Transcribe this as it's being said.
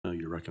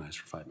recognized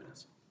for 5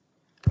 minutes.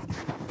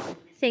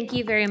 Thank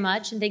you very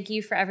much, and thank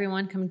you for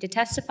everyone coming to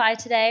testify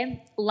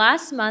today.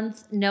 Last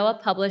month,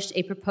 NOAA published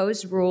a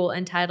proposed rule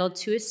entitled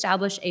 "To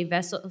Establish a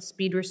Vessel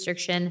Speed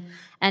Restriction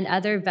and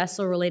Other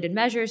Vessel-Related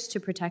Measures to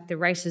Protect the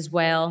Rice's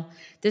Whale."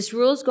 This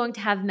rule is going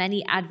to have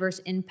many adverse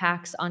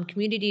impacts on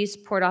communities,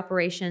 port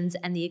operations,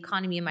 and the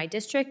economy in my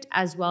district,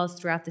 as well as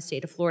throughout the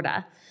state of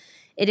Florida.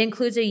 It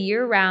includes a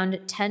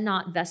year-round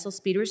 10-knot vessel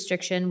speed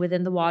restriction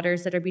within the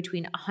waters that are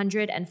between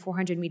 100 and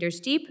 400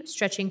 meters deep,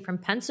 stretching from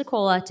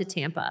Pensacola to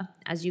Tampa.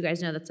 As you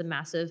guys know, that's a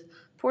massive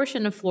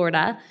portion of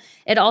Florida.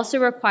 It also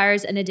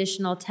requires an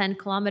additional 10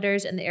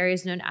 kilometers in the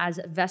areas known as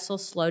vessel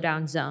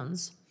slowdown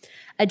zones.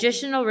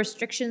 Additional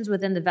restrictions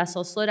within the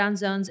vessel slowdown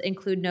zones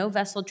include no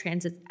vessel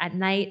transit at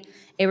night,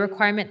 a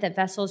requirement that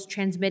vessels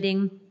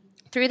transmitting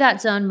through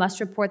that zone must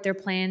report their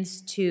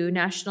plans to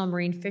National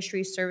Marine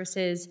Fisheries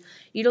Services,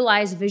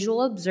 utilize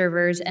visual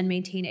observers, and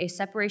maintain a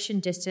separation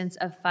distance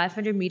of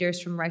 500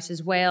 meters from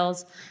Rice's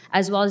whales,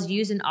 as well as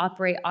use and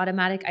operate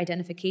automatic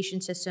identification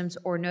systems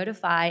or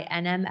notify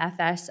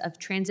NMFS of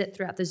transit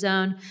throughout the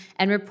zone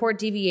and report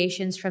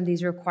deviations from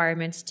these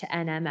requirements to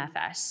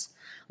NMFS.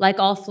 Like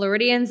all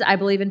Floridians, I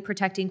believe in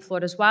protecting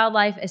Florida's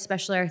wildlife,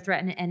 especially our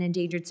threatened and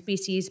endangered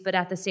species, but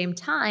at the same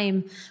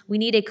time, we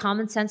need a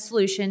common sense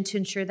solution to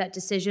ensure that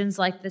decisions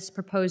like this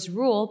proposed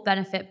rule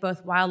benefit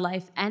both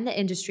wildlife and the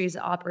industries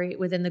that operate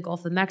within the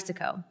Gulf of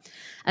Mexico.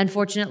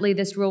 Unfortunately,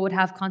 this rule would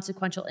have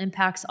consequential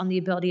impacts on the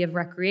ability of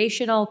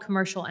recreational,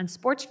 commercial, and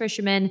sports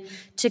fishermen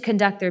to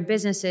conduct their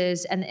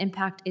businesses, and the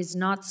impact is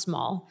not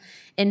small.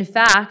 In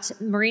fact,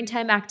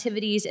 maritime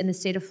activities in the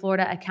state of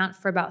Florida account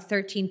for about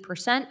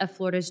 13% of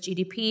Florida's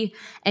GDP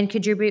and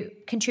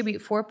contribute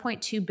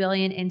 $4.2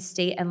 billion in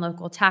state and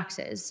local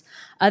taxes.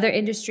 Other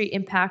industry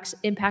impacts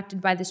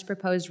impacted by this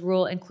proposed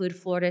rule include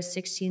Florida's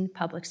 16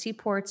 public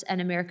seaports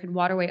and American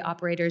waterway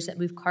operators that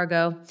move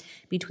cargo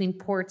between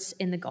ports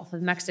in the Gulf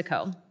of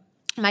Mexico.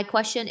 My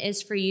question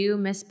is for you,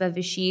 Ms.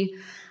 Bavishi.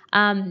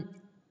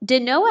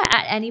 Did NOAA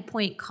at any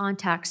point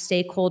contact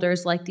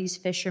stakeholders like these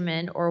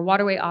fishermen or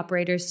waterway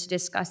operators to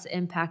discuss the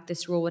impact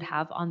this rule would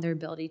have on their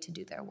ability to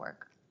do their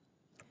work?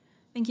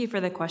 Thank you for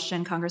the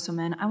question,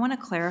 Congresswoman. I want to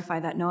clarify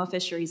that NOAA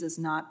Fisheries is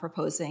not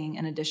proposing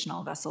an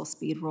additional vessel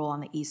speed rule on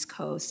the East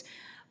Coast.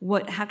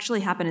 What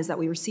actually happened is that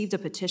we received a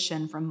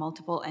petition from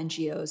multiple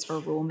NGOs for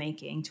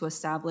rulemaking to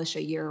establish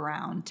a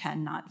year-round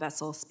 10-knot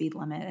vessel speed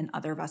limit and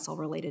other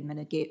vessel-related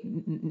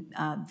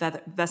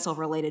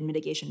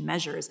mitigation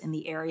measures in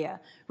the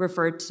area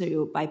referred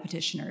to by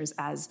petitioners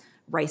as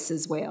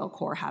Rice's whale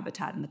core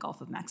habitat in the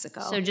Gulf of Mexico.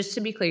 So just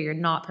to be clear, you're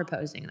not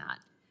proposing that?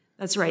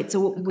 That's right.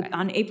 So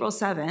on April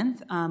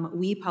 7th,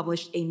 we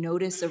published a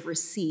notice of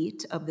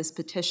receipt of this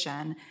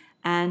petition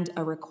and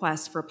a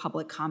request for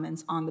public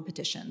comments on the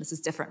petition. This is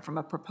different from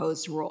a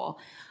proposed rule.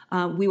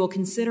 We will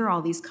consider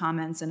all these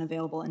comments and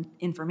available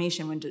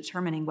information when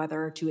determining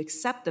whether to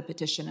accept the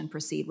petition and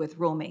proceed with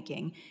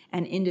rulemaking.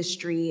 And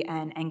industry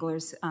and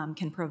anglers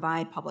can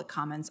provide public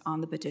comments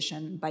on the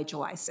petition by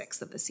July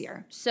 6th of this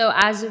year. So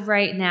as of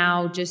right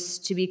now,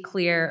 just to be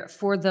clear,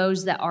 for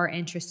those that are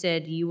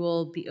interested, you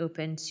will be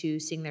open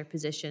to seeing their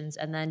positions.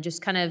 And then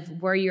just kind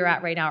of where you're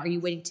at right now, are you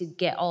waiting to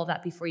get all of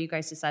that before you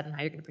guys decide on how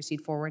you're going to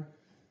proceed forward?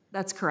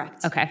 That's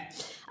correct. Okay.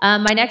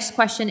 My next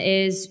question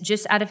is,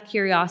 just out of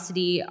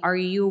curiosity, are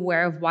you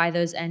aware of why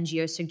those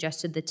NGOs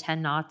suggested the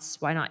 10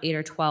 knots, why not 8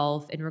 or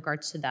 12, in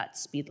regards to that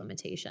speed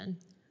limitation?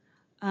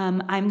 I'm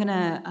going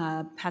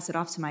to pass it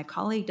off to my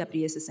colleague,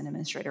 Deputy Assistant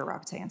Administrator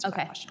Rock, to answer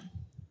that question.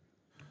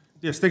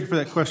 Yes, thank you for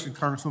that question,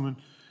 Congresswoman.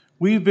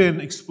 We've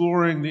been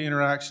exploring the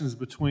interactions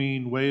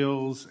between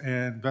whales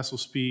and vessel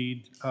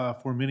speed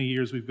for many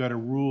years. We've got a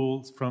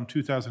rule from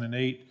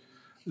 2008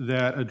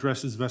 that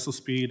addresses vessel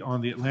speed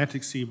on the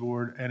Atlantic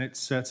seaboard, and it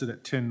sets it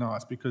at 10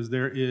 knots because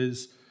there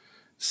is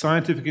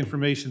scientific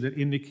information that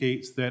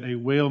indicates that a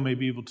whale may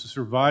be able to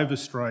survive the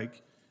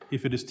strike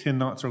if it is 10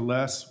 knots or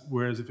less,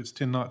 whereas if it's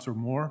 10 knots or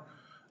more,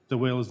 the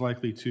whale is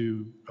likely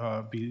to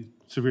be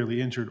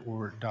severely injured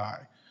or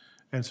die.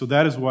 And so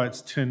that is why it's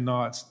 10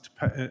 knots,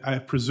 I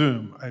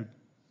presume.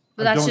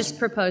 But that's just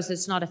proposed.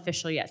 It's not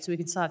official yet, so we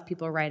can still have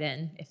people write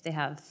in if they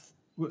have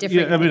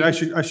different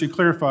opinions. I should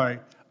clarify.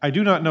 I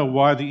do not know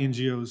why the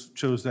NGOs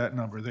chose that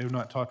number. They have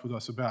not talked with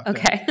us about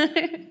that.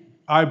 Okay.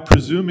 I'm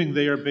presuming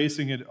they are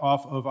basing it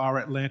off of our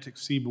Atlantic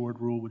seaboard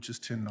rule, which is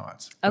 10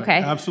 knots. Okay.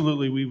 But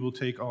absolutely, we will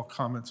take all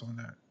comments on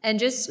that. And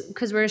just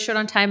because we're short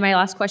on time, my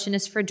last question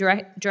is for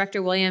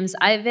Director Williams.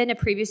 I've in a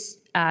previous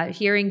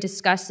hearing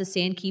discussed the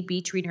Sand Key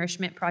Beach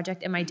Renourishment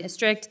Project in my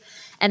district,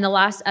 and the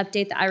last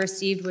update that I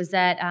received was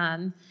that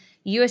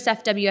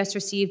USFWS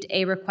received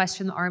a request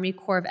from the Army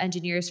Corps of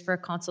Engineers for a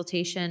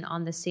consultation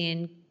on the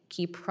Sand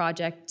Key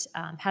project.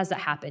 Has that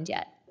happened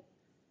yet?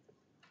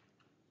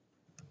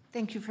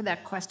 Thank you for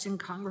that question,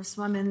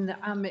 Congresswoman.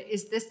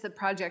 Is this the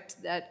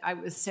project that I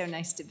was so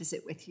nice to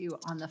visit with you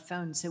on the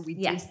phone? So we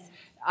yes.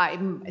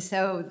 did.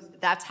 So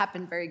that's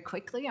happened very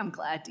quickly. I'm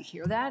glad to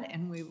hear that,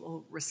 and we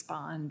will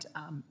respond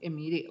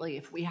immediately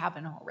if we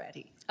haven't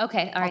already.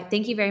 Okay. All right.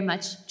 Thank you very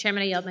much,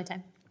 Chairman. I yield my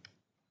time.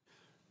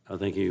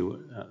 Thank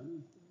you,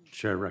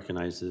 Chair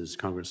recognizes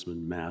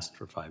Congressman Mast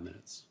for 5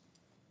 minutes.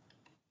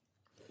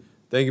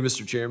 Thank you,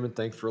 Mr. Chairman.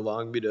 Thanks for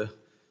allowing me to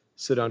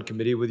sit on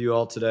committee with you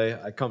all today.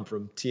 I come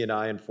from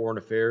T&I and Foreign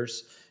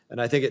Affairs, and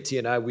I think at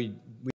T&I we